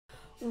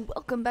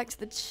Welcome back to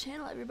the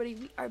channel, everybody.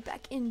 We are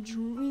back in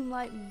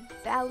Dreamlight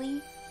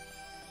Valley.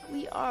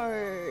 We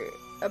are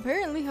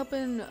apparently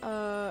helping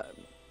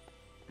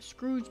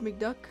Scrooge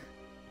McDuck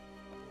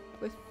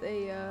with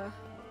a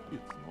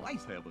It's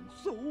nice having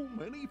so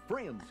many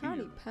friends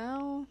howdy, here.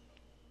 pal.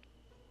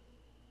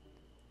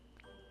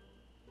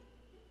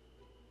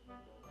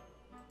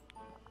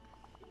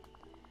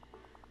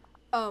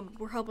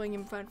 We're helping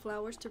him find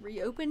flowers to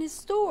reopen his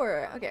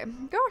store. Okay,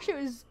 gosh,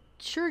 it was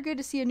sure good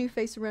to see a new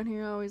face around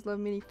here. I always love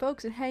meeting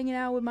folks and hanging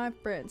out with my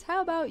friends.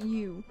 How about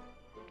you?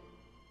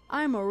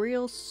 I'm a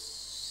real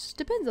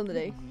depends on the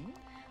day.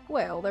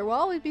 Well, there will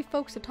always be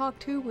folks to talk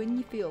to when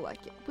you feel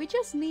like it. We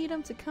just need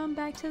them to come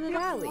back to the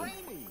valley.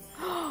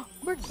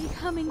 We're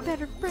becoming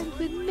better friends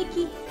with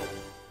Mickey.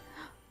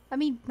 I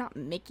mean, not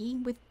Mickey,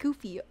 with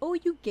Goofy. Oh,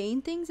 you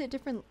gain things at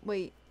different...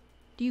 Wait,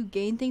 do you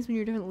gain things when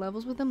you're different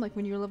levels with him? Like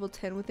when you're level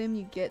 10 with him,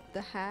 you get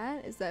the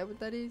hat? Is that what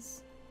that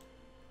is?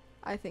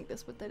 I think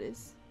that's what that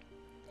is.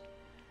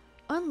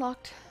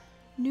 Unlocked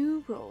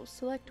new roles.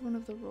 Select one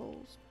of the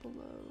roles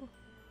below.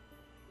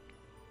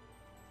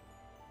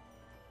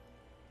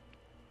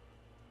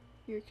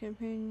 Your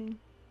companion.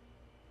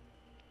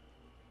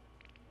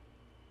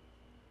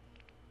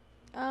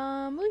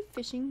 We'll be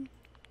fishing.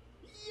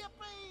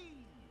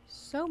 Yippee!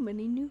 So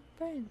many new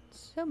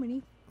friends. So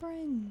many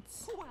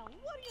friends. Well,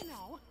 what do you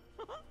know?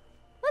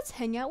 Let's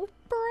hang out with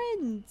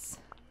friends.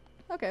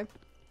 Okay.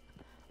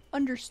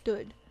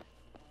 Understood.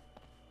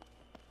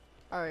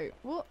 Alright,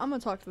 well, I'm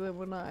gonna talk to them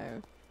when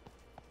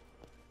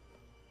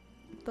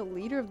the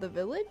leader of the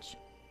village?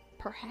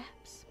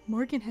 Perhaps.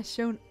 Morgan has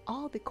shown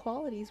all the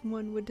qualities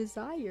one would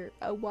desire.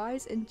 A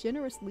wise and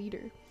generous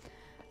leader.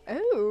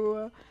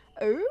 Oh,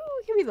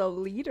 give me the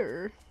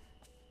leader.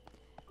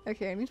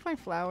 Okay, I need to find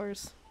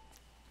flowers.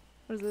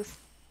 What is this?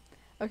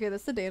 Okay,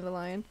 that's the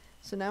dandelion.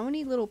 So now we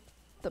need the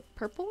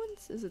purple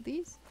ones? Is it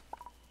these?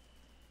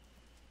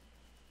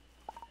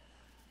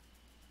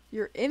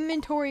 Your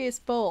inventory is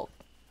full.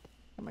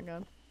 Oh my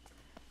god.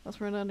 Let's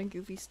run out in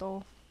Goofy's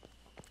stall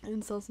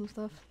and sell some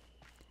stuff.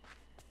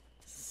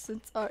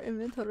 Since our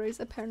inventory is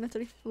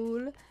apparently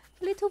full.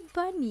 Little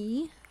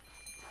bunny.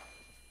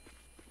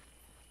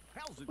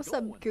 What's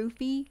going? up,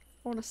 Goofy?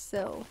 I wanna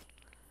sell.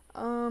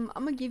 I'm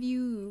gonna give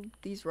you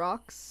these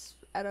rocks.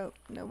 I don't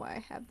know why I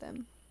have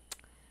them.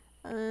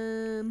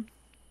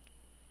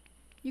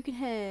 You can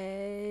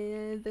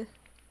have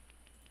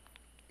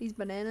these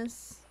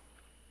bananas.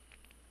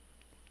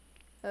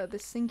 The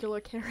singular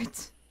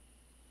carrots.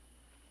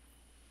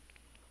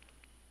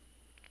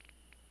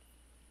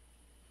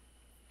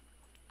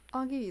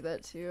 I'll give you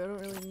that too. I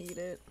don't really need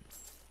it.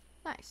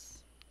 Nice.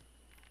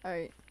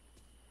 Alright.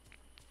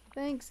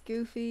 Thanks,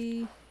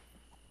 Goofy.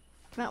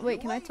 Wait,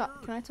 can I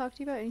talk to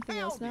you about anything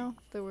else now?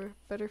 That we're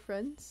better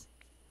friends?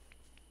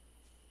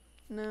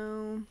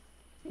 No.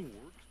 Works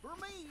for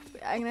me.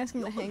 I can ask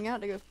him to hang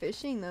out to go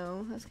fishing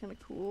though. That's kinda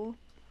cool.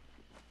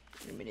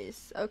 It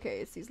is.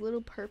 Okay, it's these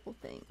little purple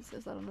things.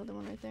 Is that another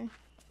one right there?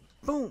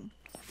 Boom!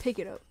 Pick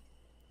it up.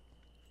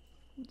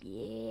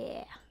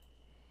 Yeah.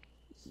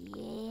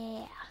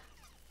 Yeah.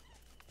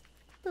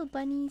 Little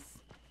bunnies.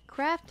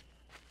 Craft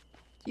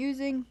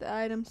using the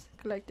items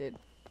collected.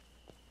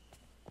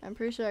 I'm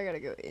pretty sure I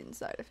gotta go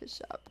inside of his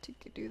shop to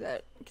do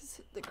that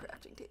because the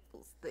crafting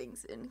table's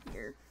things in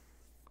here.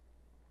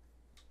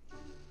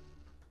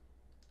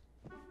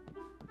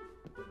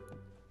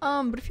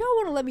 But if y'all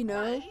want to let me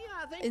know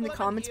in the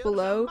comments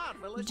below,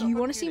 do you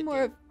want to see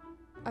more of...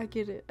 I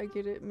get it,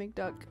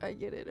 McDuck, I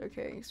get it,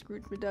 okay,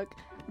 Scrooge McDuck.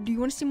 Do you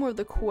want to see more of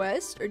the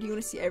quest, or do you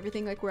want to see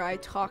everything, like, where I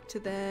talk to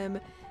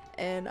them,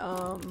 and,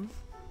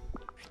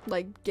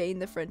 like, gain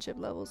the friendship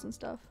levels and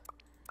stuff?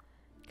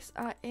 Because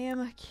I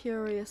am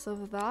curious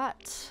of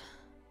that.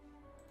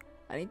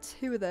 I need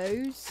 2 of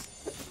those.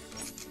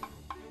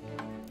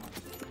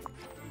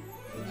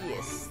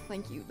 Yes,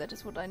 thank you, that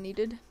is what I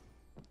needed.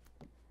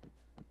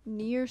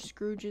 Near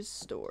Scrooge's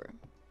store.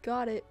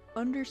 Got it.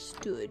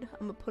 Understood.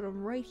 I'm gonna put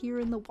them right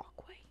here in the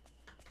walkway.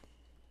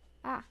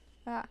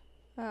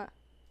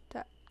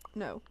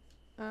 No.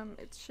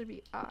 It should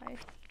be I.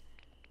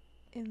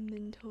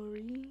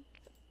 Inventory.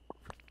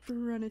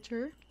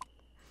 Furniture.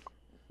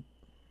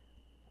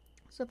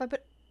 So if I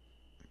put...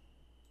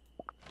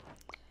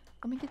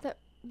 Let me get that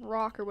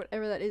rock or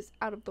whatever that is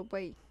out of the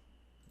way.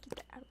 Get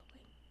that out of the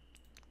way.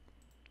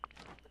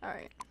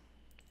 Alright.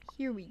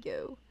 Here we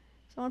go.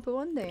 So I want to put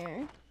one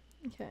there.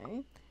 Okay.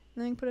 And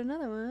then I can put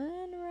another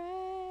one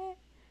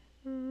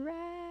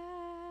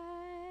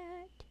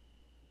right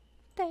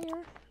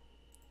there.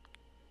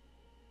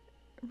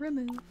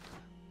 Remove.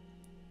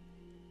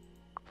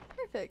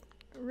 Perfect.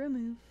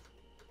 Remove.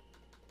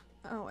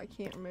 Oh, I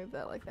can't remove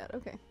that like that.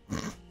 Okay.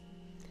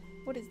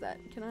 What is that?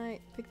 Can I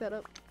pick that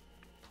up?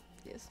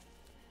 Yes.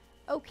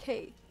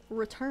 Okay.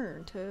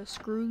 Return to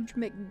Scrooge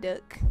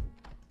McDuck.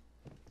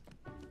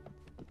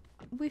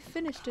 We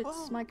finished it.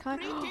 Oh my god,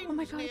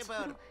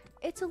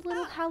 it's a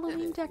little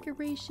Halloween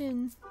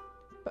decoration.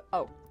 But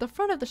oh, the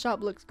front of the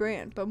shop looks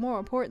grand, but more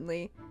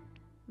importantly,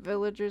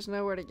 villagers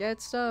know where to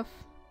get stuff.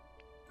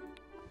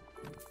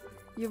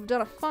 You've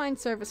done a fine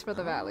service for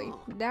the valley.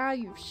 Now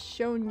you've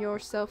shown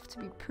yourself to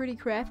be pretty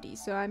crafty,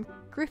 so I'm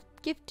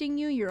gifting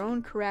you your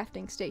own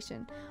crafting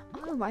station.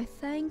 Oh, I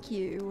thank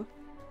you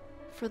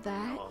for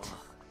that.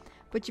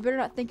 But you better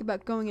not think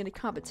about going into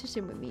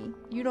competition with me.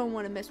 You don't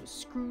want to mess with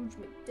Scrooge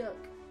McDuck.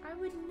 I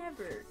would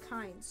never,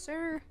 kind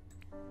sir.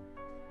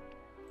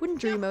 Wouldn't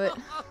dream of it.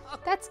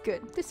 That's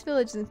good. This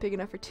village isn't big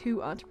enough for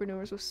 2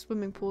 entrepreneurs with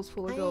swimming pools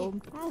full of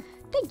gold.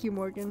 Thank you,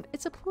 Morgan.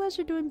 It's a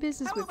pleasure doing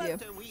business with you.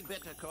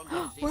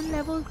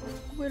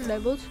 We're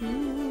level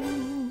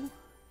 2.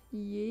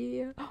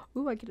 Yeah.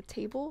 Ooh, I get a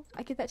table.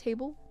 I get that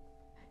table.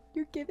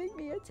 You're giving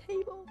me a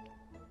table.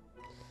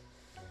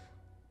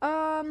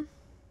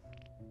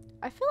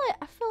 I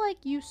feel like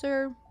you,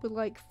 sir, would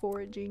like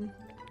foraging.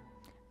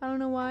 I don't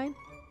know why,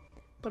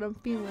 but I'm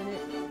feeling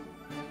it.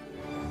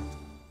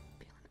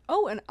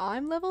 Oh, and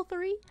I'm level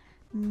 3?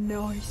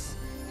 Nice.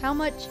 How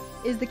much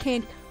is the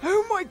candy?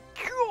 Oh my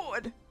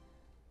god!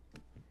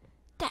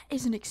 That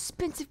is an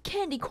expensive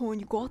candy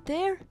corn you got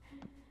there.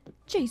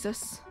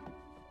 Jesus.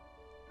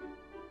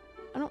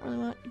 I don't really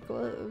want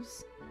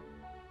gloves.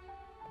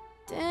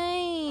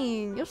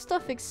 Dang, your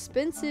stuff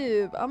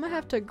expensive. I'm gonna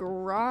have to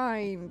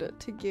grind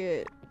to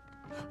get.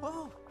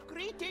 Oh,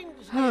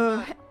 greetings.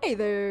 Hey,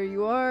 there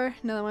you are.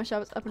 Now that my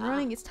shop is up and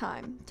running, it's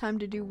time. Time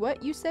to do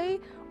what, you say?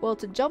 Well,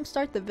 to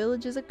jumpstart the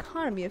village's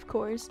economy, of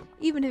course.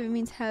 Even if it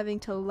means having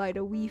to light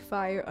a wee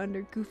fire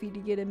under Goofy to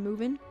get him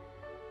moving.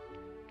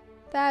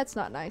 That's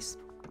not nice.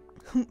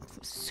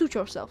 Suit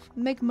yourself.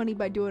 Make money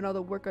by doing all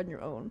the work on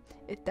your own,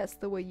 if that's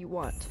the way you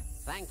want.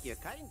 Thank you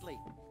kindly.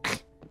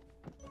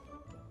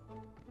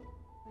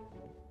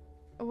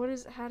 What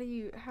is, how do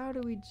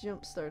we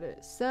jumpstart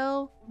it?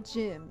 Sell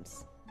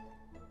gems.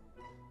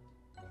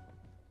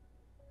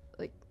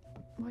 Like,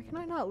 why can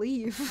I not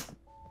leave?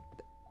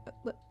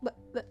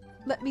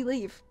 Let me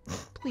leave.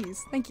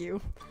 Please, thank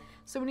you.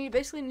 So we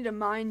basically need to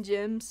mine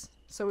gems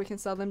so we can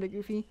sell them to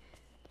Goofy.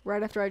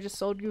 Right after I just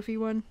sold Goofy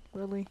one?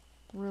 Really?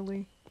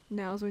 Really?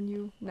 Now's when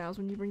you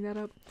bring that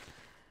up?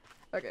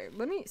 Okay,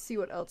 let me see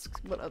what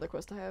other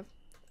quest I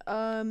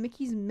have.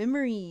 Mickey's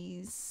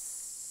Memories.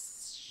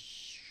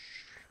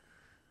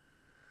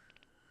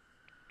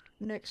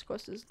 Next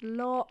quest is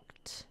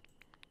locked.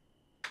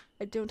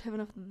 I don't have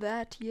enough of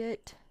that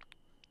yet.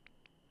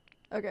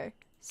 Okay,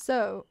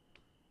 so.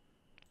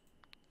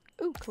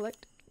 Ooh,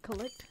 collect.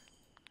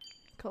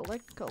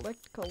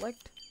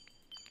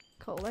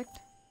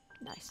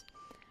 Nice.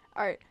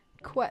 Alright,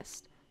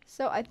 quest.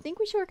 So I think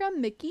we should work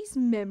on Mickey's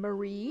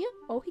memory.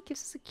 Oh, he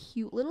gives us a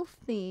cute little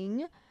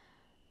thing.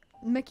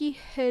 Mickey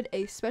hid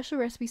a special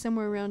recipe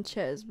somewhere around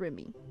Ches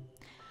Remy.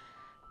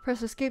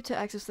 Press escape to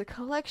access the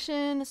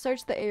collection.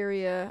 Search the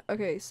area.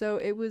 Okay, so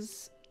it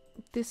was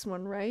this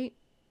one, right?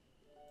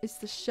 It's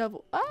the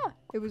shovel. Ah!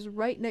 It was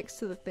right next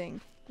to the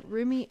thing.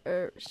 Remy,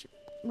 let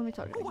me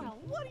talk to you. Well,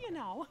 what do you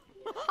know?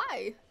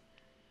 Hi!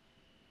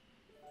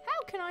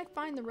 How can I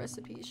find the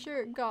recipe?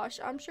 Sure, gosh,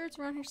 I'm sure it's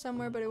around here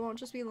somewhere, but it won't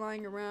just be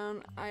lying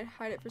around. I'd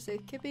hide it for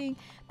safekeeping.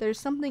 There's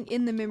something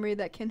in the memory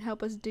that can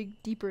help us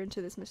dig deeper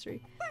into this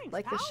mystery. Thanks,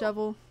 Like the pal.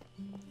 shovel.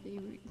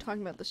 You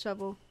talking about the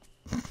shovel?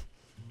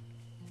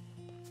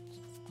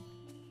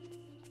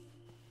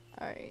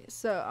 Alright,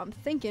 so I'm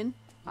thinking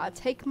I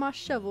take my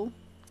shovel,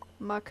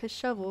 my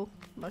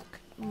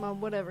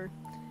whatever.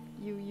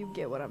 You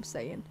get what I'm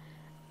saying.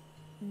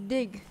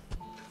 Dig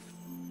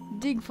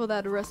for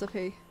that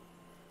recipe.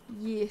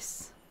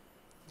 Yes.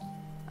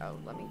 Oh,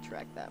 let me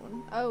track that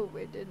one. Oh,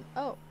 it didn't.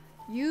 Oh,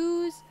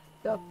 use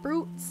the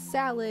fruit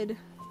salad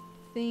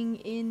thing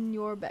in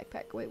your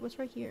backpack. Wait, what's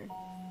right here?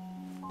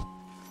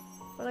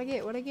 What'd I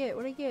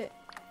get?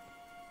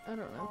 I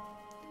don't know.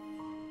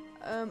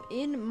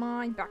 In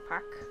my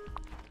backpack.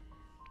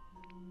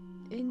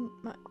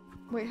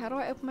 Wait, how do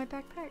I open my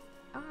backpack?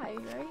 I,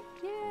 right?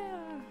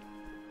 Yeah.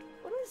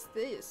 What is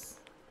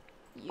this?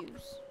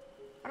 Use.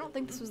 I don't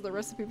think this was the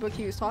recipe book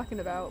he was talking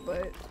about,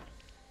 but.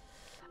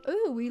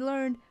 Ooh, we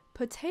learned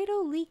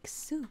potato leek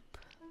soup.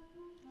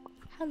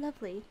 How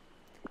lovely.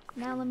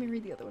 Now let me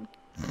read the other one.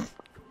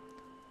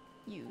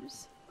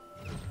 Use.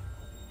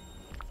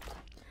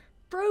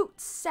 Fruit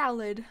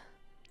salad.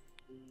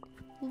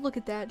 Look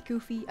at that,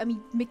 Goofy. I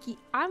mean, Mickey.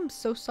 I'm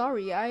so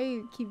sorry.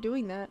 I keep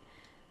doing that.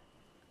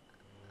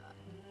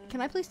 Can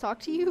I please talk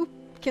to you?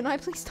 Can I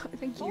please talk?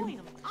 Thank you. Boy,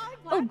 I'm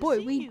glad Oh to boy,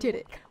 see we you. did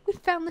it. We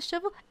found the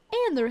shovel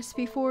and the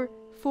recipe for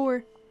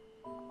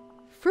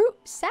fruit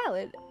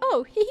salad.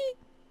 Oh, hee hee.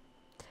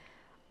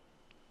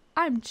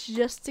 I'm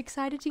just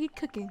excited to get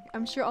cooking.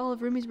 I'm sure all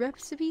of Remy's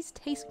recipes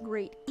taste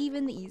great,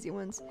 even the easy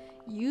ones.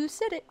 You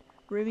said it.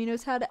 Remy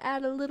knows how to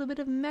add a little bit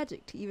of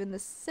magic to even the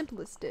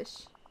simplest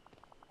dish.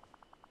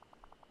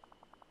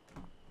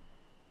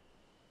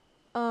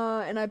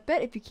 And I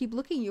bet if you keep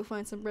looking, you'll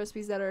find some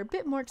recipes that are a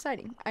bit more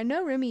exciting. I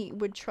know Remy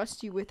would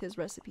trust you with his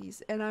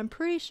recipes, and I'm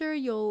pretty sure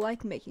you'll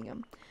like making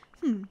them.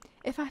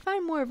 If I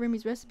find more of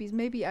Remy's recipes,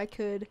 maybe I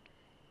could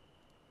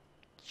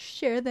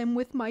share them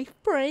with my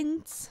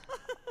friends.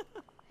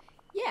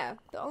 Yeah,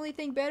 the only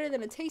thing better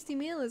than a tasty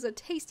meal is a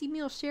tasty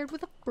meal shared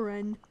with a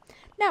friend.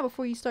 Now,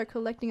 before you start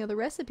collecting other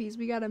recipes,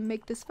 we gotta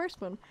make this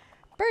first one.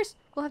 First,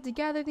 we'll have to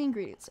gather the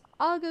ingredients.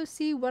 I'll go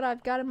see what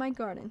I've got in my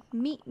garden.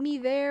 Meet me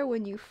there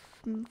when you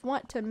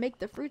want to make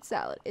the fruit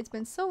salad. It's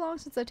been so long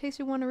since I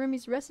tasted one of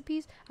Remy's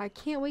recipes, I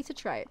can't wait to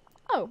try it.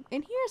 Oh,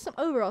 and here are some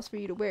overalls for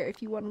you to wear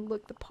if you want to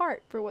look the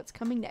part for what's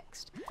coming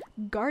next.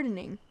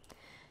 Gardening.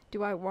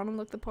 Do I want to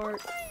look the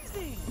part?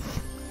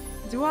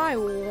 Do I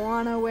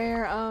want to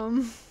wear,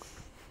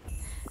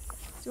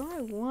 do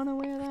I want to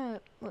wear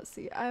that? Let's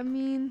see. I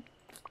mean,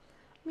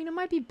 it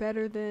might be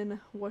better than,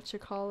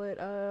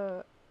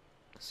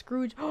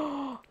 Scrooge.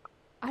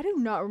 I do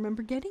not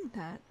remember getting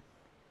that.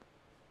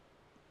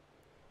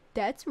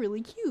 That's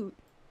really cute.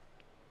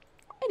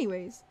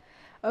 Anyways.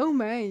 Oh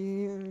my,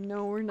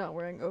 no, we're not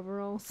wearing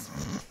overalls.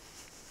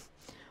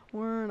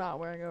 We're not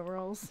wearing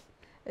overalls.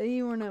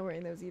 We're not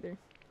wearing those either.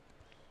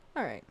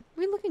 Alright,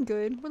 we're looking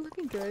good. We're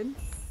looking good.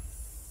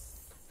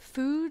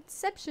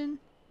 Foodception.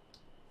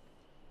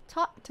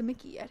 Talk to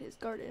Mickey at his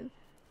garden.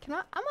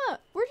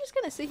 We're just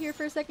gonna sit here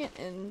for a second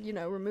and,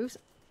 remove.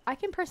 I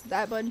can press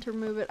that button to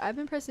remove it. I've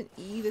been pressing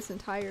E this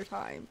entire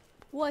time.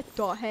 What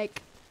the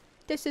heck?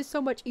 This is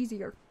so much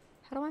easier.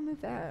 How do I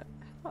move that?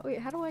 Wait,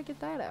 how do I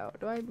get that out?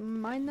 Do I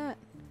mine that?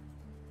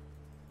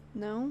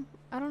 No?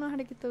 I don't know how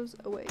to get those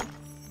away.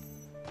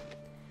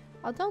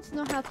 I don't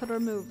know how to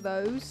remove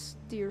those,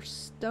 dear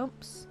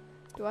stumps.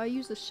 Do I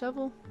use the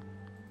shovel?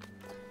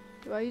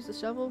 Do I use the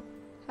shovel?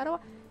 How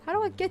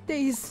do I get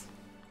these?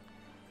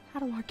 How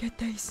do I get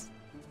these?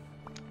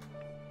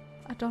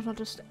 I don't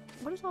understand.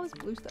 What is all this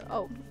blue stuff?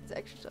 Oh, it's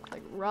extra stuff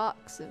like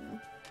rocks and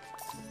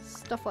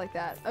stuff like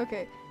that.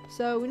 Okay,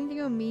 so we need to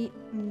go meet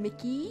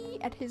Mickey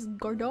at his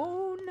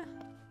garden.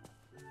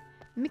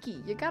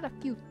 Mickey, you got a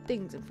few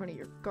things in front of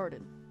your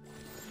garden.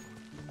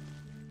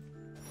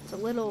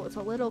 It's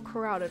a little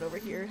crowded over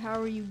here. How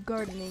are you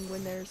gardening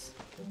when there's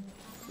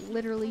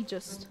literally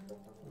just...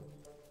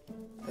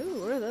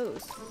 Ooh, what are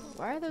those?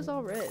 Why are those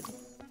all red?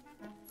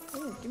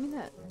 Ooh, give me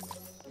that.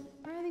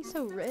 Why are they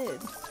so red?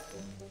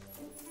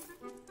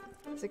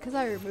 Is it because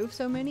I removed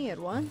so many at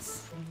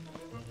once?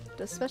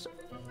 The special...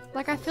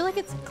 Like, I feel like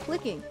it's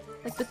clicking.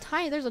 Like,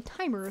 there's a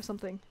timer or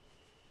something.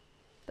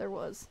 There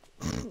was.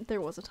 There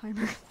was a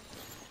timer.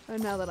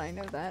 And now that I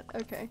know that.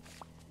 Okay.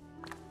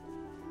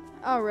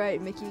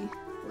 Alright, Mickey.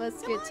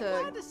 Let's get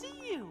to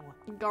see you.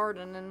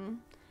 gardening.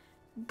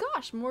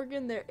 Gosh,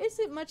 Morgan, there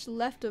isn't much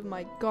left of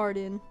my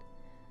garden.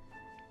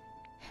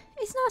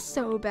 It's not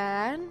so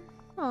bad.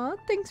 Aw,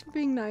 thanks for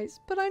being nice,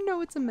 but I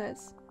know it's a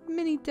mess.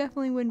 Minnie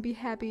definitely wouldn't be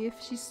happy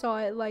if she saw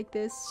it like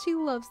this. She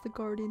loves the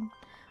garden.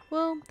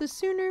 Well, the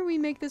sooner we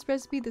make this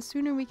recipe, the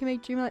sooner we can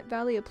make Dreamlight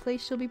Valley a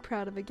place she'll be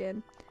proud of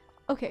again.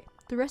 Okay,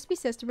 the recipe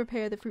says to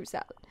prepare the fruit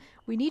salad.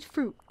 We need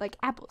fruit, like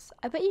apples.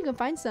 I bet you can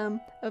find some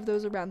of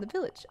those around the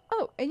village.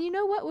 Oh, and you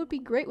know what would be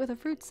great with a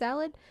fruit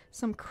salad?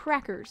 Some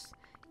crackers.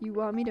 You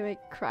want me to make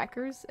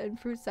crackers and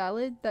fruit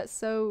salad? That's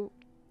so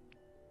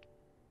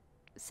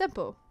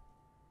simple.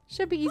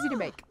 Should be easy to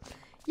make.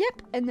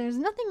 Yep, and there's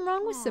nothing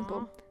wrong with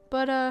simple.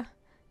 But,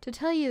 to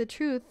tell you the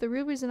truth, the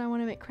real reason I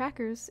want to make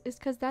crackers is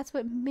because that's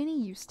what Minnie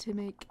used to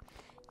make.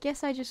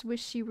 Guess I just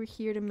wish she were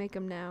here to make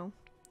them now.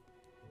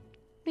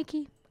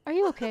 Mickey, are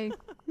you okay?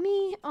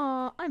 Me?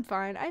 Aw, I'm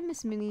fine. I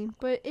miss Minnie,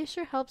 but it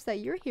sure helps that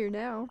you're here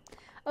now.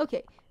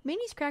 Okay,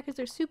 Minnie's crackers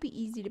are super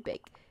easy to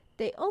bake.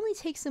 They only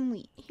take some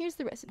wheat. Here's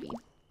the recipe.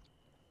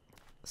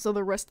 So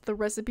the rest of the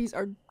recipes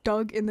are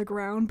dug in the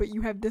ground, but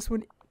you have this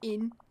one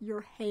in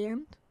your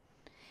hand?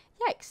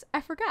 Yikes,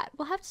 I forgot.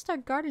 We'll have to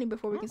start gardening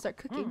before we can start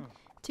cooking.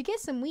 To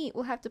get some wheat,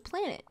 we'll have to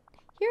plant it.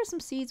 Here are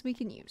some seeds we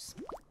can use.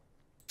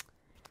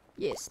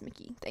 Yes,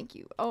 Mickey, thank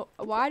you. Oh,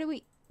 why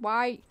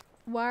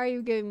are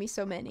you giving me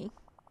so many?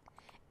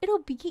 It'll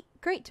be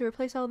great to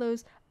replace all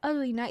those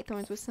ugly night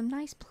thorns with some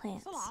nice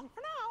plants. So long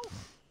for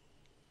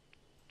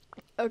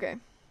now. Okay,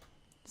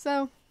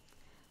 so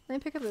let me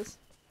pick up this.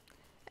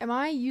 Am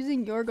I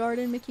using your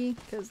garden, Mickey?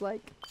 Cause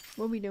like,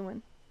 what we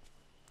doing?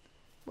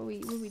 What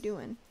we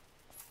doing?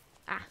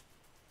 Ah.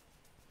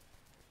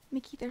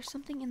 Mickey, there's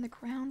something in the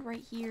ground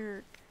right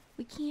here.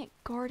 We can't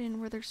garden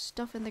where there's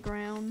stuff in the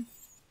ground.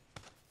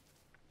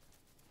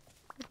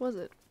 What was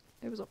it?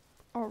 It was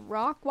a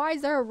rock? Why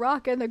is there a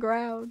rock in the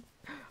ground?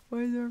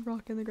 Why is there a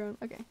rock in the ground?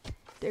 Okay.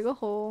 Dig a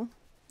hole.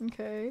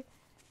 Okay.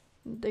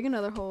 Dig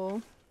another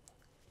hole.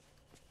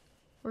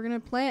 We're gonna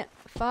plant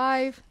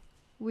 5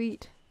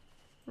 wheat.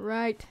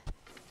 Right.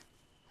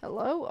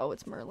 Hello? Oh,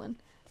 it's Merlin.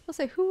 I'll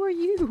say, who are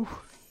you?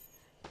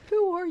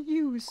 Who are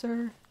you,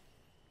 sir?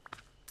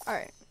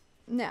 Alright.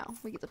 Now,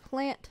 we get to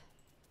plant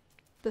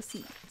the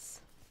seeds.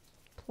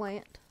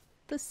 Plant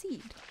the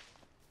seed.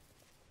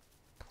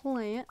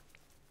 Plant.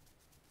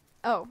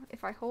 Oh,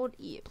 if I hold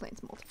E, it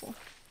plants multiple.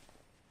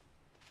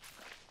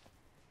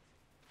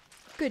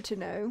 Good to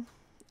know.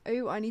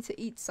 Oh, I need to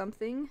eat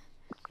something.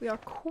 We are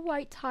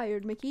quite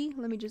tired, Mickey.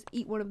 Let me just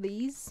eat one of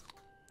these.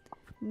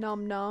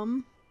 Nom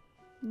nom.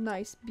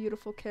 Nice,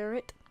 beautiful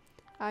carrot.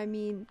 I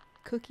mean,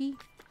 cookie.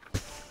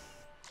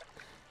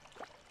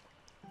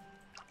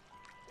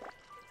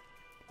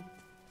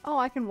 Oh,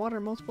 I can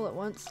water multiple at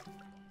once.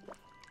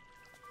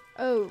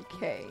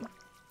 Okay.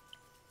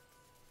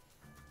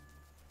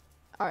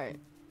 Alright.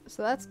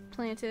 So that's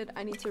planted.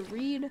 I need to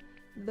read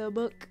the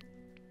book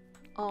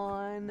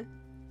on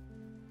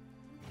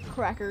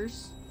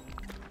crackers.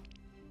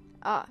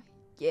 Ah,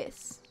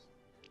 yes.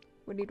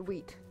 We need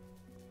wheat.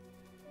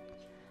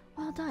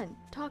 Well done.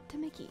 Talk to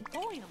Mickey.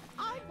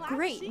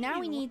 Great, now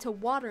we need to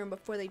water them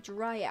before they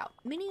dry out.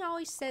 Minnie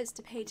always says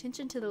to pay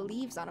attention to the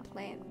leaves on a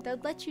plant. They'll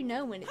let you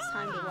know when it's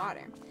time to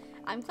water.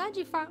 I'm glad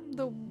you found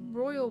the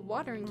royal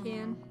watering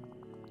can.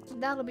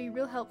 That'll be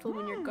real helpful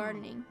when you're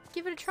gardening.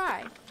 Give it a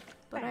try.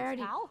 But I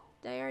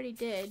already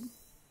did.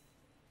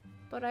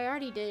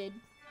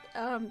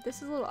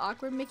 This is a little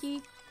awkward,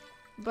 Mickey.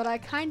 But I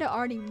kinda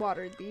already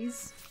watered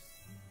these.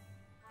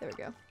 There we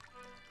go.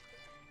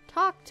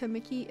 Talk to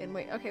Mickey and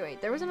wait. Okay,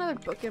 wait. There was another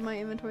book in my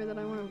inventory that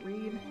I want to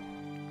read.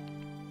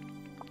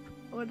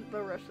 What is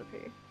the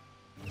recipe?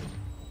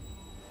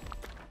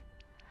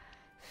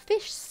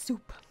 Fish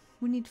soup.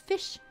 We need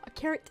fish, a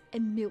carrot,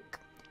 and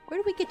milk. Where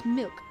do we get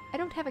milk? I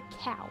don't have a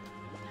cow.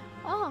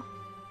 Oh.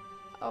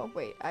 Oh,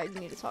 wait. I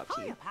need to talk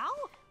to you.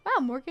 Wow,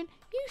 Morgan.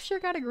 You sure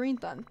got a green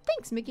thumb.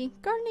 Thanks, Mickey.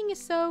 Gardening is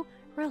so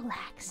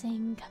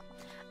relaxing.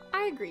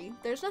 I agree.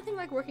 There's nothing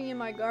like working in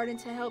my garden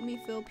to help me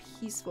feel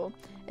peaceful,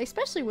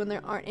 especially when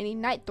there aren't any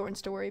night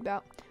thorns to worry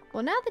about.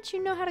 Well, now that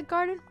you know how to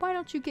garden, why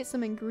don't you get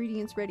some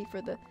ingredients ready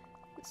for the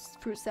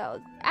fruit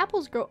salad?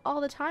 Apples grow all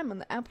the time on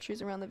the apple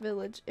trees around the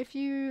village. If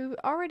you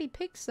already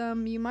picked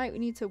some, you might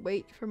need to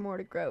wait for more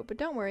to grow, but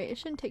don't worry, it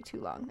shouldn't take too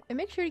long. And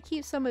make sure to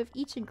keep some of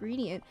each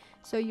ingredient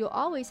so you'll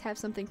always have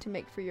something to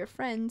make for your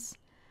friends.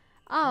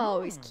 I'll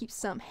always keep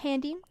some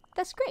handy.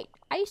 That's great.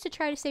 I used to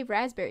try to save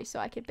raspberries so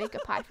I could bake a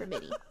pie for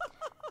Minnie.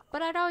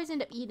 But I'd always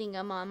end up eating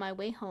them on my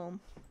way home.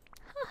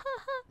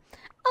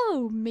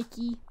 Oh,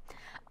 Mickey.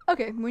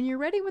 Okay, when you're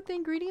ready with the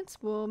ingredients,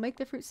 we'll make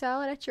the fruit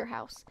salad at your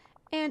house.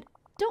 And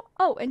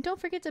don't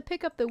forget to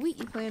pick up the wheat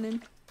you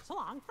planted. So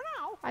long for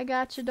now. I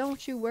gotcha,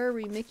 don't you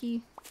worry,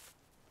 Mickey.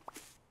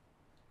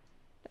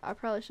 I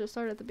probably should have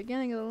started at the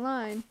beginning of the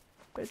line,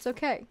 but it's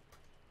okay.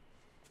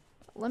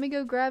 Let me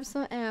go grab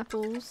some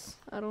apples.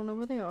 I don't know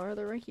where they are.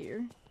 They're right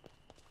here.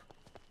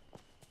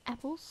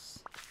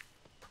 Apples.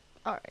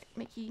 Alright,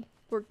 Mickey.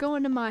 We're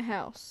going to my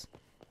house.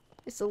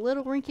 It's a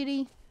little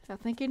rinkety. I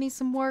think it needs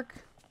some work,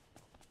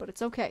 but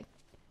it's okay.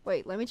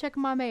 Wait, let me check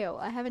my mail.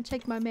 I haven't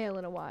checked my mail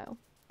in a while.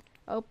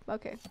 Oh,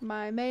 okay.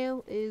 My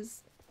mail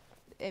is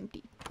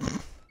empty.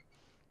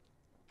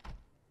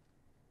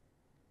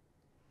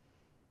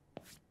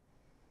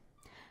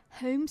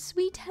 Home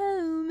sweet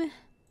home.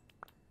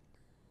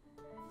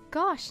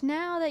 Gosh,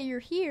 now that you're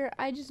here,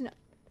 I just know.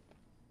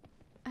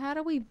 How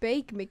do we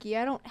bake, Mickey?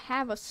 I don't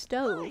have a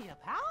stove.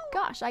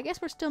 Gosh, I guess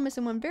we're still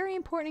missing one very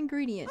important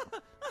ingredient.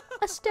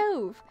 A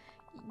stove.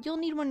 You'll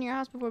need one in your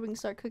house before we can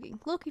start cooking.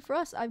 Lucky for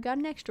us, I've got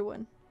an extra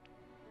one.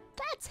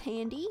 That's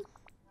handy.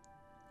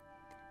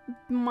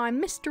 My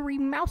mystery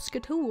mouse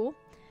tool.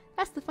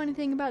 That's the funny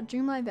thing about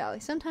Dreamlight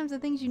Valley. Sometimes the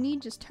things you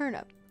need just turn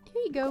up.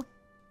 Here you go.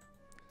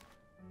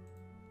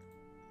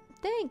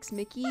 Thanks,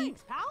 Mickey.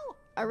 Thanks, pal.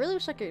 I really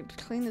wish I could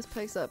clean this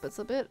place up. It's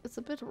a bit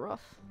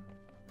rough.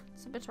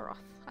 It's a bit rough.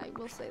 I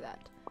will say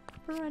that.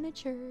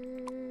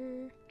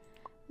 Furniture.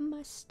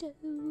 My stove.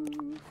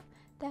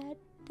 That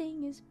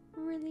thing is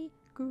really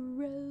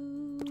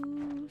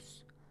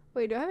gross.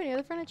 Wait, do I have any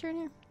other furniture in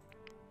here?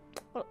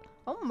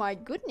 Oh my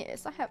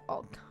goodness, I have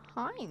all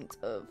kinds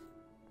of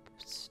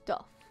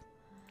stuff.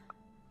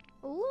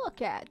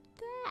 Look at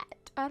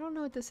that. I don't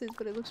know what this is,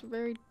 but it looks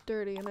very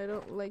dirty and I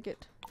don't like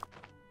it.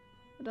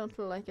 I don't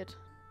like it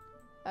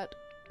at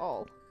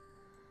all.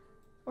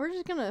 We're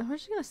just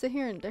gonna sit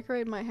here and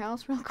decorate my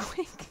house real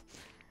quick.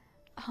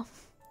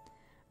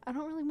 I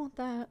don't really want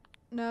that.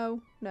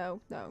 No.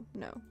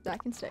 That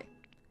can stay.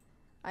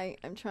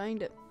 I'm trying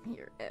to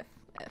here, F,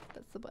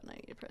 that's the button I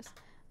need to press.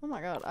 Oh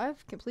my god,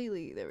 I've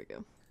completely there we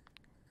go.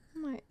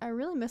 I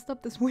really messed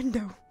up this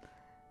window.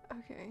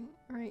 Okay,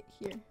 right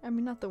here. I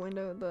mean not the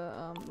window,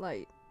 the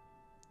light.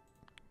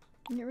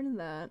 Get rid of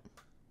that.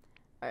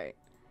 Alright.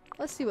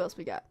 Let's see what else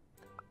we got.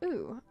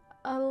 Ooh,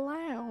 a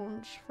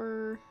lounge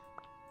for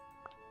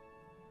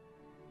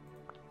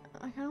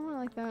I kinda want it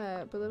like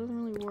that, but that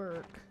doesn't really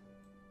work.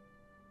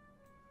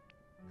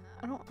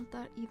 I don't want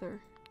that either.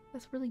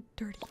 That's really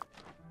dirty.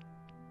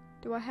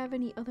 Do I have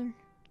any other?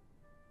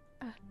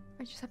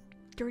 I just have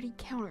dirty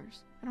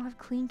counters. I don't have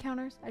clean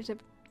counters. I just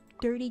have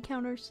dirty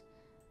counters.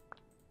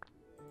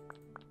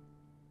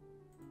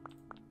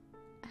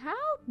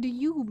 How do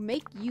you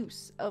make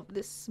use of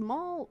this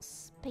small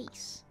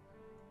space?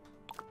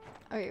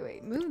 Okay,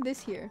 wait. Move this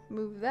here.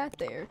 Move that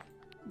there.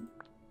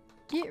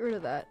 Get rid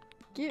of that.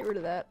 Get rid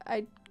of that.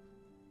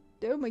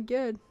 Oh my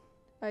god.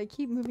 I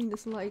keep moving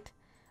this light.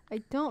 I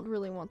don't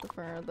really want the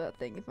front of that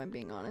thing, if I'm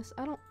being honest.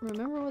 I don't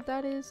remember what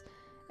that is.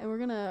 And we're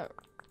gonna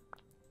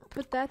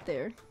put that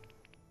there.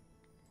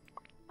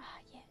 Ah,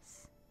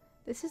 yes.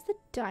 This is the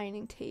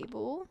dining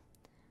table.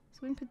 So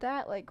we can put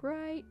that, like,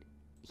 right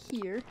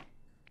here.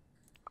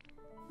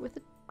 With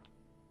the...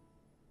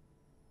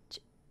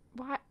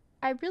 Why?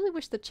 I really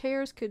wish the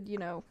chairs could, you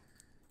know,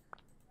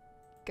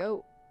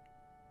 go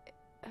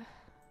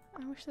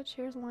I wish the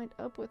chairs lined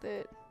up with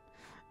it.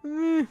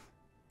 Mm.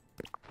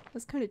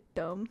 That's kind of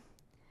dumb.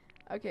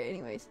 Okay,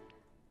 anyways.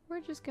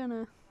 We're just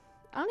gonna...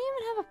 I don't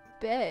even have a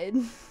bed.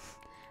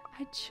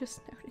 I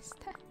just noticed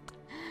that.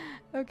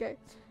 Okay.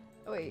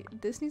 Oh, wait,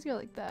 this needs to go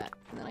like that.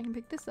 And then I can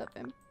pick this up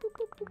and boop,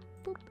 boop, boop,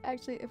 boop.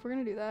 Actually, if we're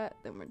gonna do that,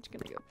 then we're just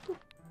gonna go boop,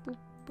 boop,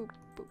 boop,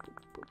 boop, boop,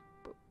 boop,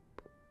 boop,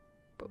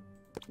 boop, boop.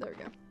 There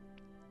we go.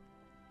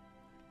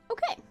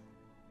 Okay.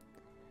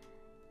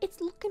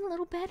 It's looking a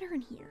little better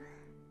in here.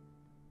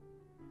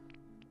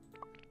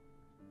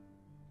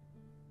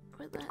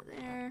 Put that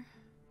there.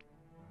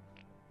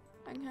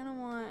 I kind of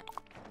want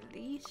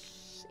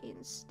this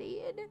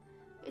instead.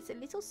 It's a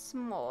little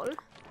small,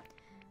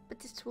 but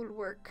this will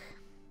work.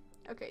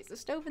 Okay, is the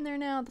stove in there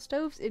now? The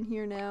stove's in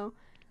here now.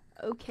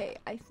 Okay,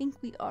 I think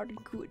we are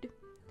good.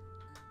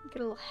 Get a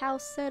little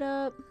house set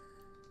up.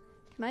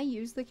 Can I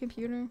use the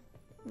computer?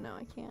 No,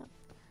 I can't.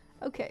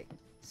 Okay,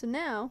 so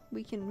now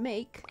we can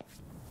make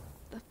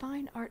the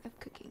fine art of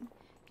cooking.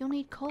 You'll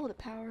need coal to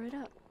power it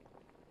up.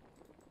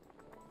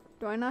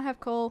 Do I not have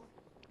coal?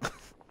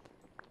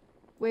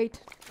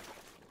 Wait.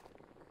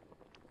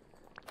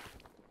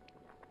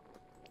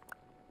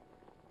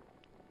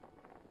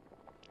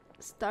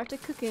 Start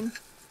cooking.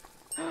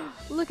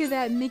 Look at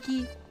that,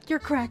 Mickey. Your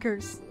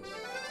crackers.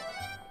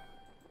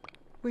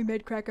 We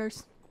made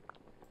crackers.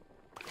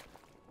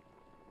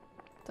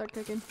 Start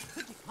cooking.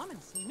 Could you come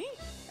and see me?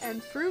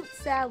 And fruit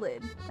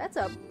salad. That's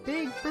a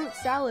big fruit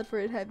salad for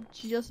it to have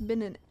just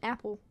been an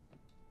apple.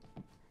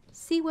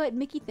 See what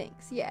Mickey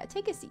thinks. Yeah,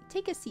 take a seat.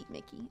 Take a seat,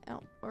 Mickey.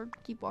 Oh, or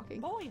keep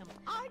walking. Boy, am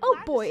I Oh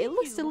glad to boy, see it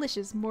looks you.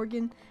 delicious,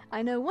 Morgan.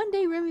 I know one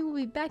day Remy will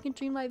be back in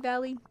Dreamlight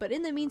Valley, but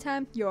in the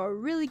meantime, you're a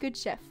really good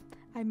chef.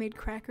 I made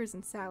crackers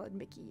and salad,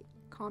 Mickey.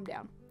 Calm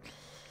down.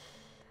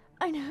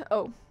 I know.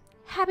 Oh,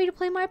 happy to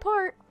play my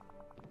part.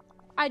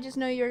 I just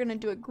know you're gonna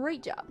do a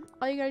great job.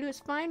 All you gotta do is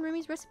find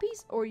Remy's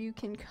recipes, or you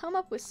can come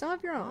up with some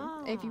of your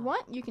own. If you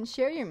want, you can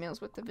share your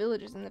meals with the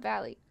villagers in the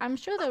valley. I'm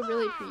sure they'll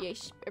really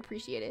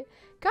appreciate it.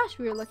 Gosh,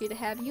 we were lucky to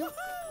have you.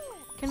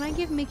 Can I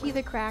give Mickey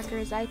the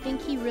crackers? I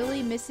think he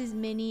really misses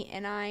Minnie,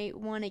 and I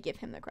want to give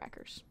him the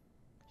crackers.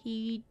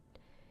 He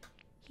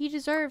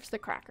deserves the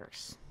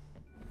crackers.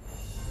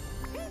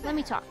 Let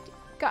me talk to you.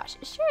 Gosh,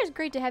 it sure is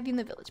great to have you in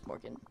the village,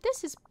 Morgan.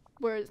 This is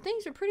where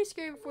things were pretty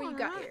scary before you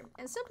got here,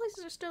 and some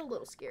places are still a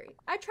little scary.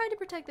 I tried to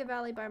protect the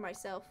valley by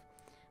myself,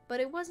 but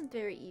it wasn't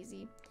very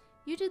easy.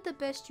 You did the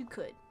best you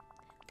could.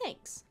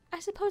 Thanks. I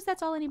suppose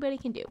that's all anybody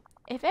can do.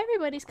 If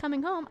everybody's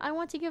coming home, I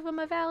want to give them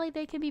a valley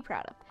they can be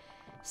proud of.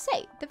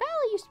 Say, the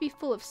valley used to be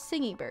full of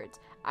singing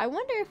birds. I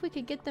wonder if we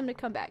could get them to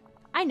come back.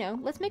 I know,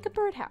 let's make a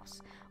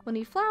birdhouse. We'll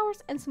need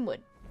flowers and some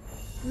wood.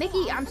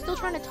 Mickey, I'm still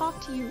trying to talk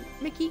to you.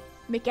 Mickey.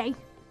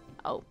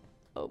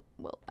 Oh,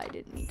 well, I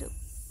didn't mean to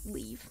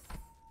leave.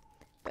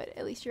 But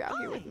at least you're out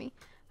here with me.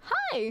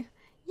 Hi!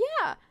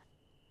 Yeah!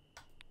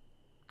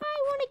 I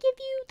want to give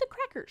you the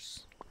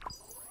crackers.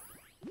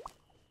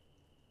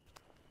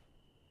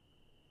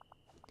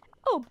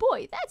 Oh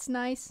boy, that's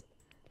nice.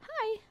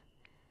 Hi.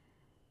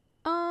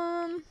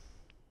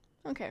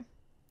 Okay.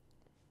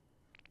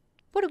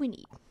 What do we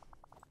need?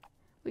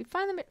 We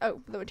find them.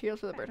 Oh, the materials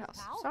for the birdhouse.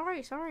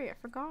 Sorry, I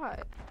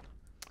forgot.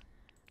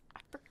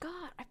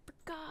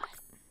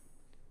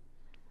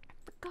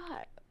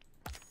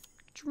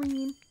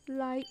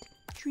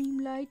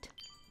 Dreamlight.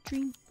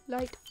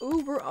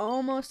 Oh, we're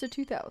almost at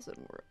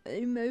 2,000. We're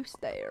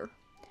almost there.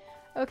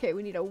 Okay,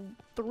 we need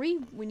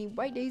we need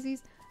white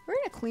daisies. We're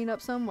gonna clean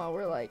up some while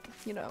we're like,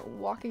 you know,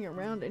 walking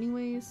around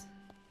anyways.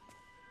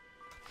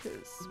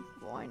 Cause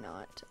why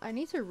not? I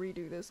need to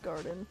redo this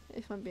garden,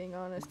 if I'm being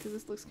honest, cause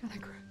this looks kind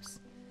of gross.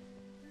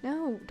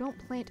 No, don't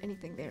plant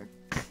anything there.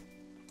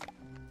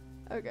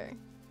 Okay.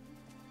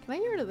 Can I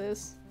get rid of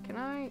this? Can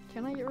I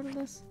get rid of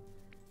this?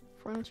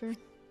 Furniture.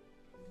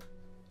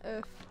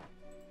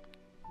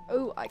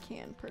 Oh, I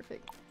can.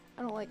 Perfect.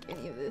 I don't like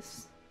any of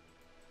this.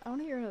 I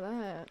want to get rid of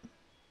that.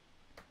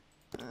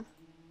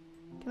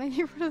 Can I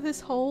get rid of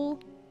this hole?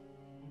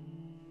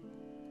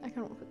 I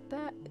kind of want to put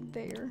that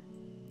there.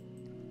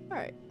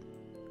 Alright.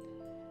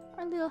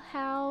 Our little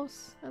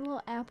house. Our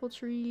little apple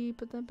tree.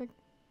 Put that back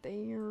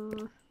there.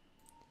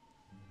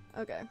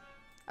 Okay.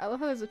 I love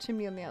how there's a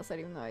chimney on the outside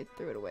even though I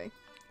threw it away.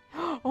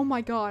 Oh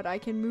my god, I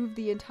can move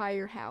the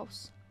entire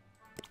house.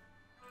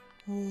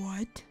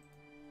 What?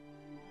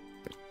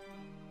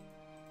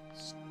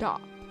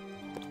 Stop.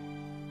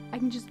 I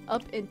can just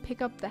up and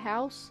pick up the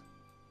house?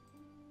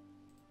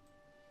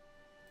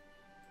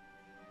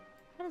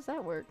 How does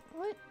that work?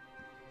 What?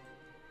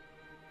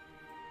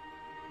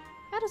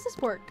 How does this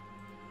work?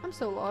 I'm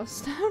so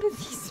lost. How do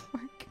these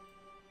work?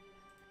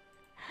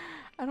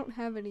 I don't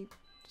have any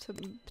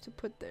to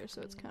put there,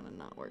 so it's kind of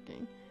not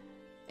working.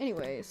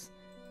 Anyways,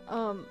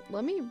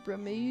 let me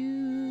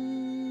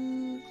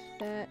remove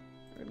that,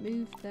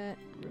 remove that,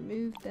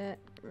 remove that,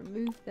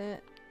 remove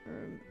that,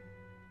 remove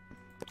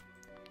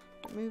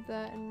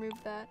that, and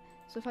remove that.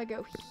 So if I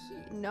go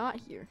not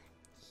here,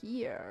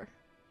 here.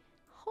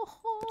 Ho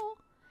ho!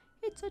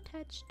 It's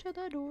attached to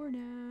the door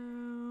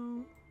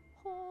now.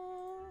 Ho.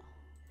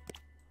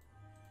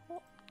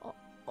 Oh, oh,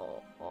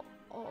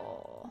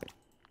 oh.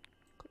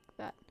 Click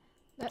that.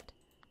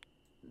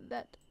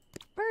 That.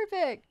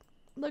 Perfect!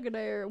 Look at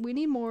there. We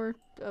need more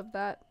of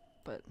that,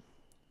 but...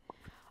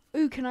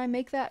 Ooh, can I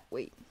make that?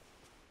 Wait.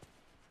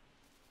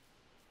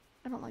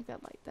 I don't like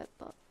that light. That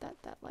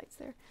light's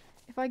there.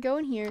 If I go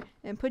in here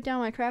and put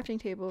down my crafting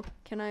table,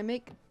 can I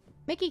make...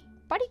 Mickey,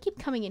 why do you keep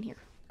coming in here?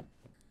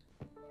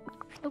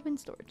 Open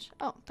storage.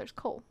 Oh, there's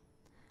coal.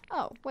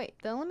 Oh, wait.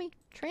 Then let me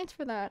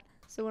transfer that.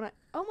 So when I...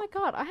 Oh my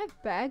god, I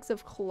have bags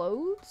of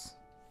clothes?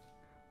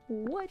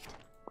 What?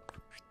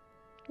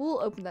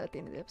 We'll open that at the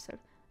end of the episode.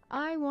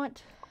 I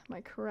want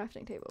my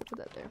crafting table. Put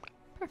that there.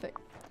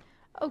 Perfect.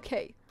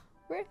 Okay.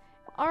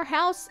 Our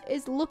house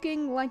is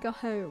looking like a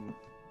home.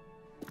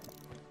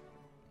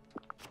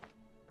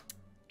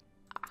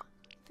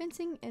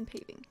 Fencing and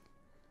paving.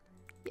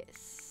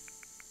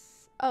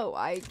 Yes. Oh,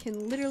 I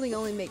can literally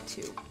only make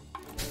 2.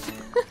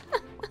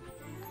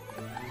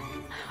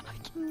 I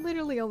can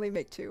literally only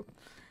make 2.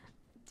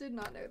 Did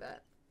not know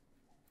that.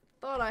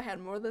 Thought I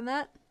had more than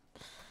that.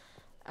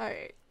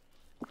 Alright.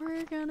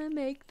 We're gonna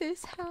make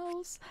this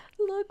house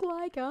look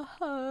like a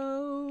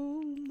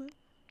home.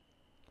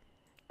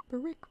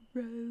 Brick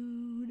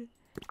road.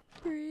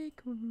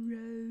 Brick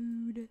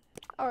road.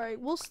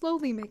 Alright, we'll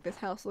slowly make this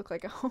house look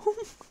like a home.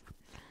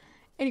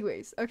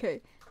 Anyways,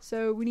 okay.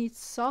 So we need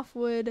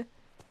softwood,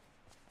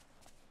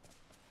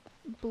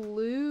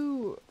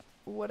 blue,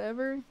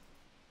 whatever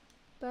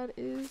that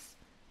is.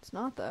 It's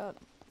not that.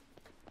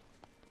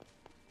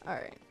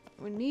 Alright,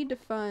 we need to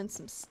find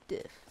some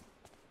stuff.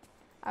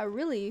 I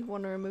really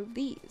want to remove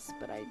these,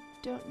 but I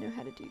don't know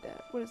how to do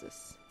that. What is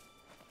this?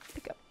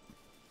 Pick up.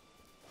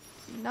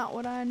 Not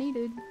what I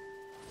needed.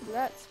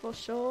 That's for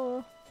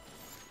sure.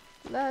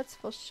 That's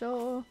for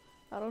sure.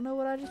 I don't know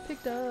what I just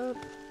picked up.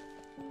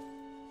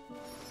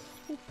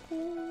 Pick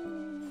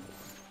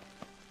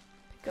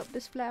up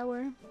this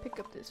flower. Pick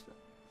up this.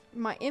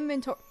 My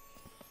inventory.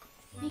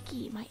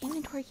 Mickey, my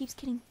inventory keeps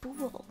getting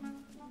full.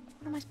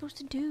 What am I supposed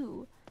to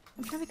do?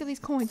 I'm trying to pick up these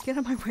coins. Get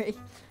out of my way.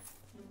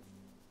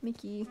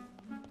 Mickey,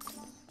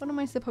 what am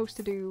I supposed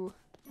to do?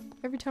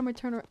 Every time I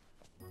turn around.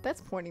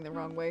 That's pointing the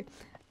wrong way.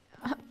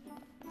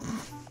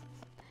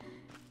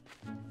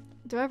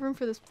 Do I have room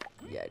for this?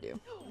 Yeah, I do.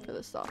 For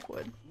the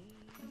softwood.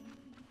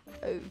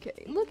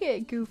 Okay, look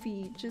at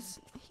Goofy. Just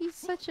he's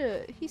such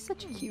a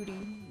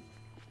cutie.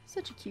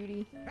 Such a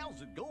cutie.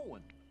 How's it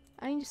going?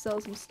 I need to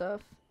sell some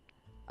stuff.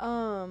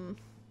 You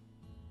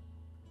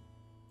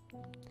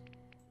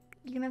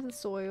can have the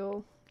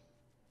soil.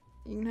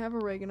 You can have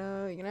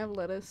oregano. You can have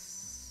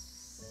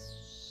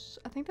lettuce.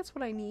 I think that's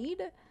what I need.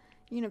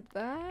 You can have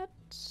that.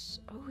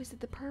 Oh, is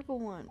it the purple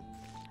one?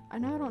 I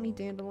know I don't need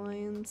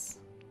dandelions.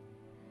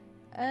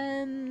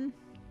 I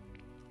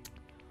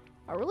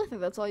really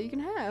think that's all you can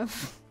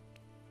have.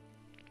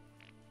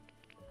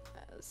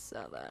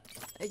 Sell that.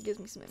 It gives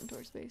me some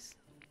inventory space.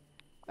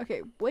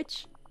 Okay,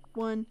 which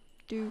one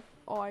do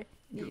I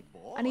need?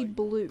 I need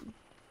blue.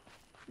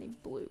 I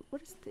need blue.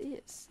 What is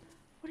this?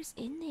 What is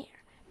in there?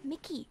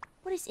 Mickey,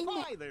 what is in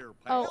there? Hi there,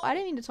 pal. Oh, I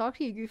didn't mean to talk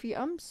to you, Goofy.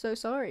 I'm so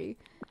sorry.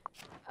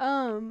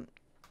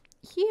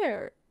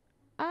 Here.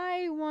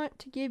 I want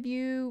to give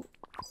you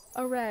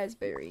a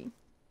raspberry.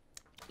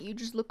 You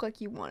just look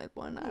like you wanted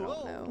one. I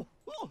don't know.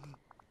 Whoa.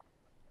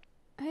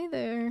 Hey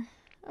there.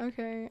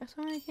 Okay,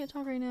 sorry I can't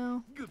talk right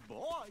now.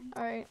 Goodbye.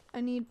 Alright, I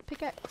need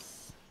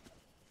pickaxe.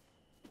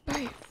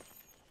 Bam!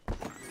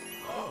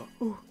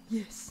 Oh,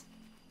 yes.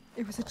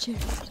 It was a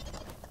chest.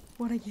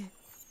 What'd I get?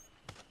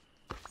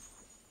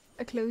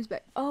 A clothes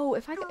bag. Oh,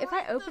 if I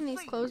open these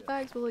clothes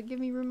bags, will it give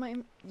me room in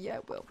my... Yeah,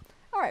 it will.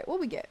 Alright,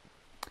 what we get?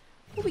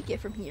 What we get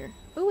from here?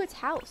 Oh, it's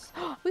house.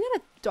 We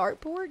got a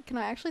dartboard. Can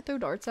I actually throw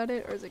darts at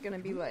it? Or is it gonna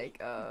be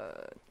like,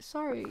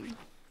 sorry.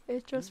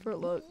 It's just for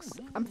looks.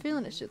 I'm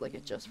feeling it shit like a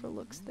just for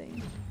looks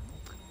thing.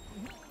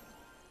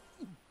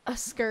 A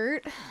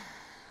skirt.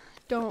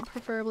 Don't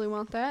preferably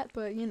want that,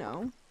 but you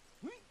know.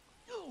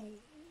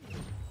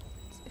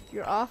 If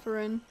you're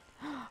offering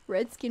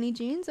red skinny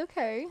jeans,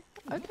 okay.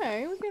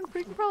 Okay, we can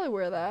probably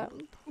wear that.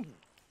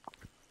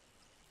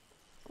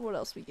 What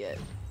else we get?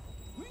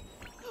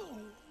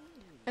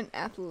 An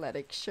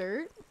athletic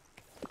shirt.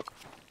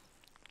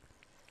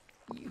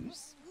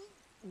 Use.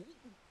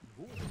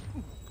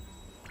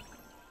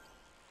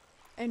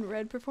 And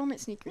red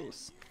performance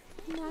sneakers.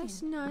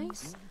 Nice,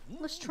 nice.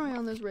 Let's try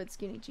on those red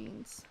skinny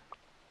jeans.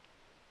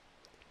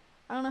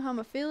 I don't know how I'm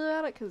gonna feel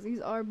about it because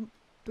these are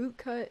boot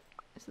cut,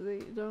 so they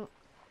don't.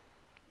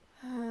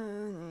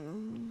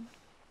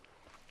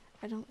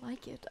 I don't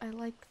like it. I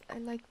like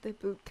the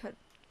boot cut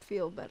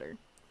feel better,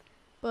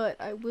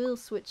 but I will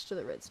switch to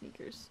the red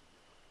sneakers.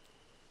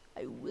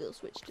 I will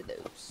switch to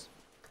those.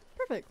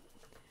 Perfect.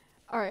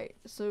 All right.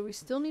 So we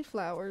still need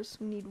flowers.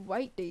 We need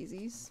white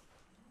daisies.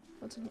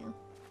 What's in here?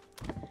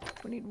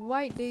 We need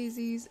white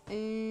daisies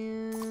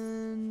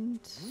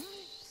and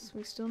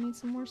we still need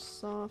some more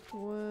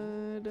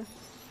softwood.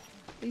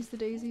 These the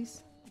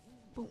daisies?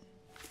 Boom.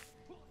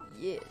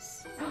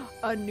 Yes.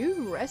 A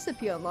new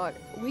recipe unlocked.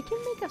 We can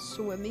make a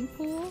swimming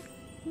pool?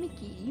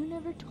 Mickey, you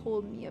never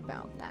told me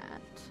about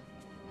that.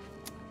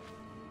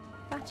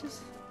 That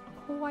is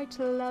quite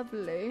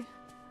lovely.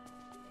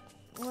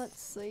 Let's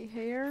see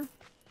here.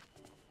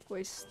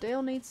 We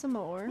still need some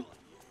more.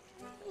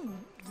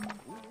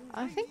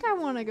 I think I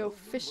want to go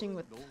fishing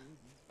with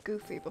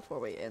Goofy before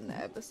we end the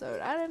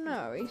episode. I don't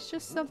know. It's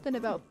just something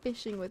about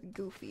fishing with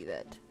Goofy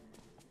that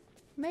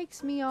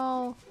makes me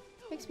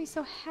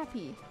so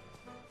happy.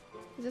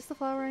 Is this the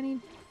flower I need?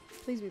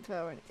 Please be the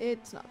flower I need.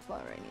 It's not the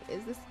flower I need.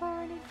 Is this the flower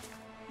I need?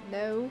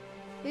 No.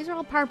 These are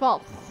all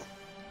purple.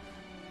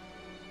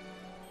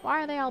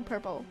 Why are they all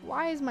purple?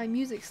 Why is my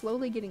music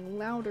slowly getting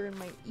louder in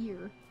my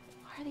ear?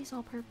 Why are these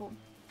all purple?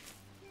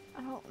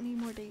 I don't need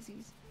more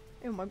daisies.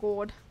 Oh my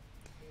god.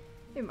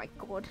 Oh my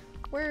god.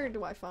 Where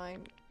do I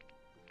find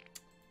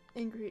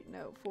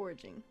no,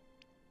 foraging.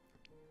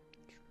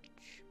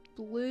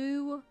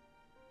 Blue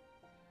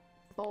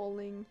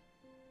bowling.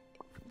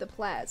 The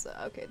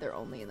plaza. Okay, they're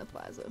only in the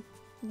plaza.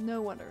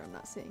 No wonder I'm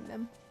not seeing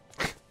them.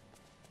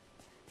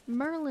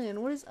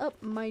 Merlin, what is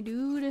up, my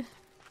dude?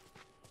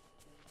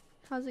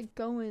 How's it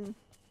going?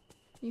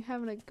 You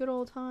having a good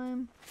old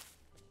time?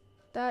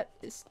 That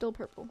is still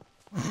purple.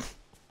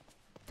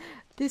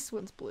 This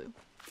one's blue.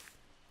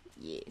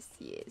 Yes,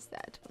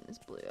 that one is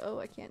blue. Oh,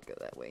 I can't go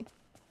that way.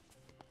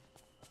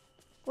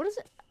 What is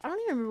it? I don't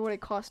even remember what it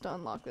costs to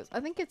unlock this.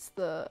 I think it's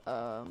the,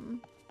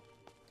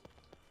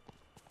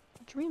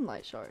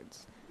 Dreamlight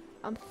shards.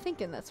 I'm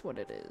thinking that's what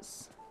it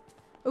is.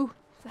 Oh,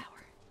 flower.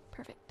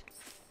 Perfect.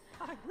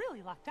 I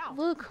really lucked out.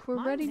 Look,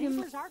 we're ready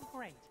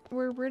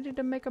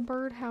to make a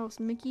birdhouse,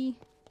 Mickey.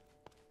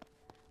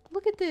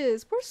 Look at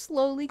this. We're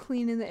slowly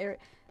cleaning the area.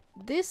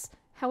 This,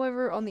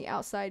 however, on the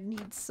outside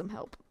needs some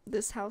help.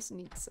 This house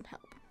needs some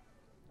help.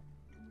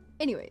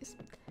 Anyways,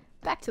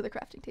 back to the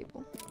crafting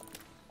table.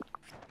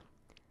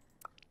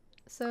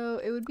 So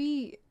it would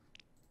be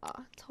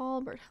a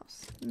tall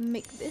birdhouse.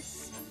 Make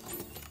this.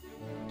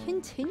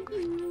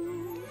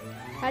 Continue.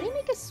 How do you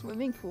make a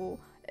swimming pool?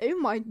 Oh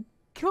my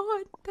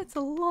god, that's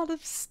a lot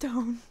of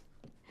stone.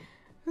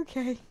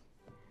 Okay.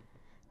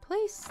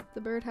 Place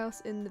the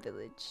birdhouse in the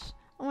village.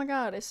 Oh my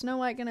god, is Snow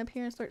White gonna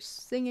appear and start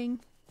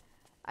singing?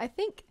 I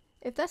think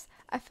if that's,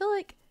 I feel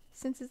like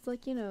since it's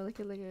like, you know,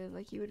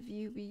 like you would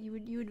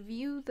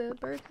view the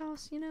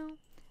birdhouse, you know.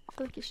 I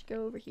feel like you should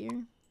go over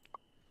here.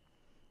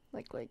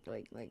 Like,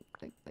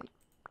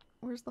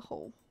 where's the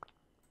hole?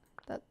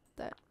 That.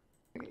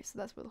 Okay, so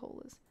that's where the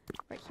hole is.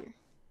 Right here.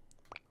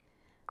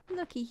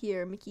 Looky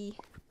here, Mickey.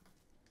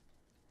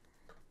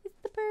 It's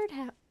the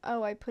birdhouse.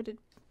 Oh,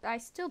 I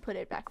still put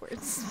it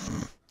backwards.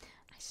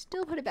 I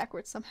still put it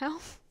backwards somehow.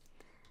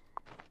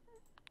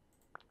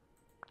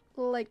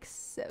 Like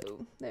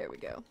so. There we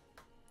go.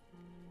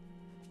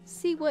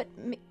 See what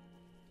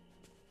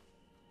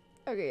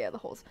okay, yeah, the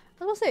holes.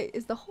 I was gonna say,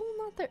 is the hole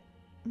not there?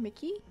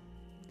 Mickey?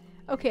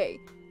 Okay,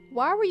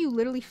 why were you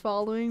literally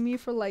following me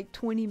for like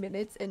 20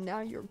 minutes and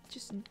now you're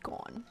just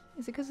gone?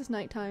 Is it because it's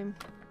nighttime?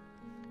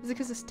 Is it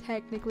because it's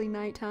technically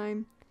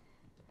nighttime?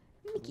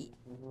 Mickey,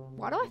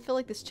 why do I feel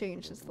like this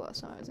changed since the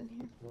last time I was in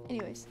here?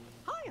 Anyways.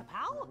 Hiya,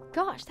 pal.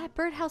 Gosh, that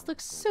birdhouse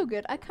looks so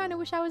good. I kind of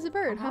wish I was a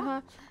bird,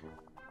 haha.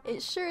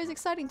 It sure is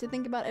exciting to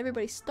think about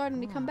everybody starting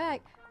to come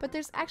back, but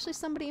there's actually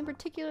somebody in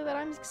particular that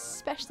I'm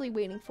especially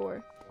waiting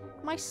for.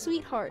 My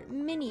sweetheart,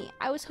 Minnie.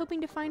 I was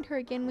hoping to find her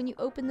again when you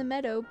opened the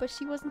meadow, but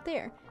she wasn't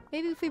there.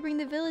 Maybe if we bring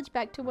the village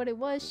back to what it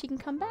was, she can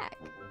come back.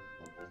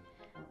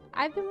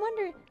 I've been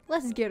wondering.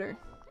 Let's get her.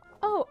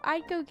 Oh,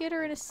 I'd go get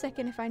her in a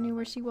second if I knew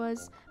where she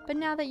was. But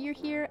now that you're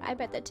here, I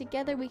bet that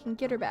together we can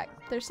get her back.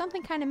 There's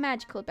something kind of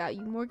magical about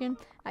you, Morgan.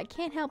 I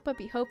can't help but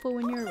be hopeful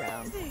when you're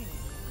around.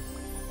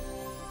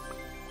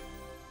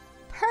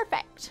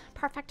 Perfect.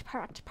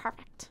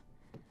 Perfect.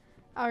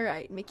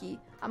 Alright, Mickey.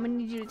 I'm gonna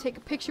need you to take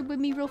a picture with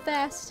me real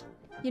fast.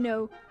 You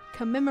know,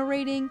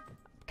 commemorating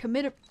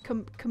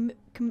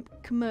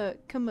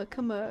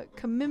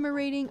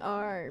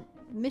our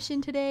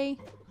mission today.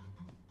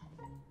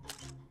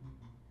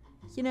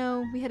 You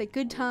know, we had a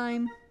good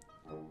time.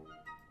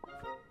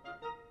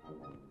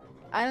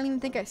 I don't even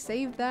think I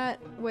saved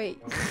that.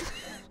 Wait.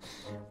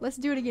 Let's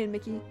do it again,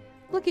 Mickey.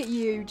 Look at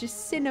you,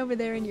 just sitting over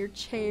there in your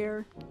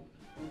chair.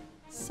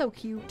 So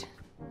cute.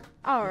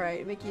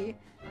 Alright, Mickey.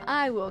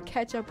 I will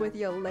catch up with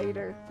you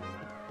later.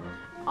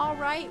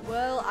 Alright,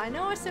 well, I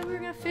know I said we were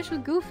gonna fish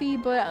with Goofy,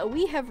 but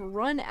we have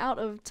run out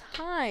of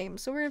time.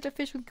 So we're gonna have to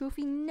fish with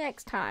Goofy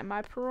next time.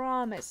 I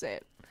promise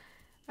it.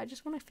 I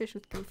just want to fish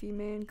with Goofy,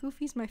 man.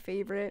 Goofy's my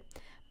favorite.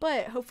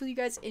 But hopefully you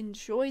guys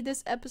enjoyed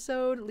this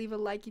episode. Leave a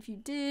like if you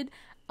did.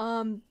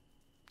 Then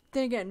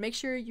again, make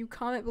sure you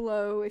comment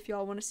below if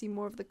y'all want to see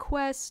more of the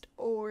quest,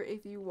 or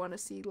if you want to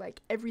see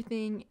like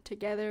everything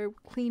together,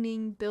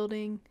 cleaning,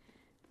 building,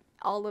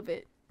 all of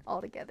it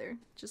all together.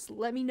 Just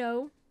let me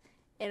know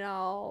and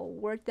I'll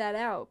work that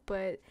out.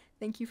 But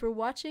thank you for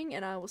watching,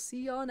 and I will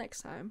see y'all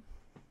next time.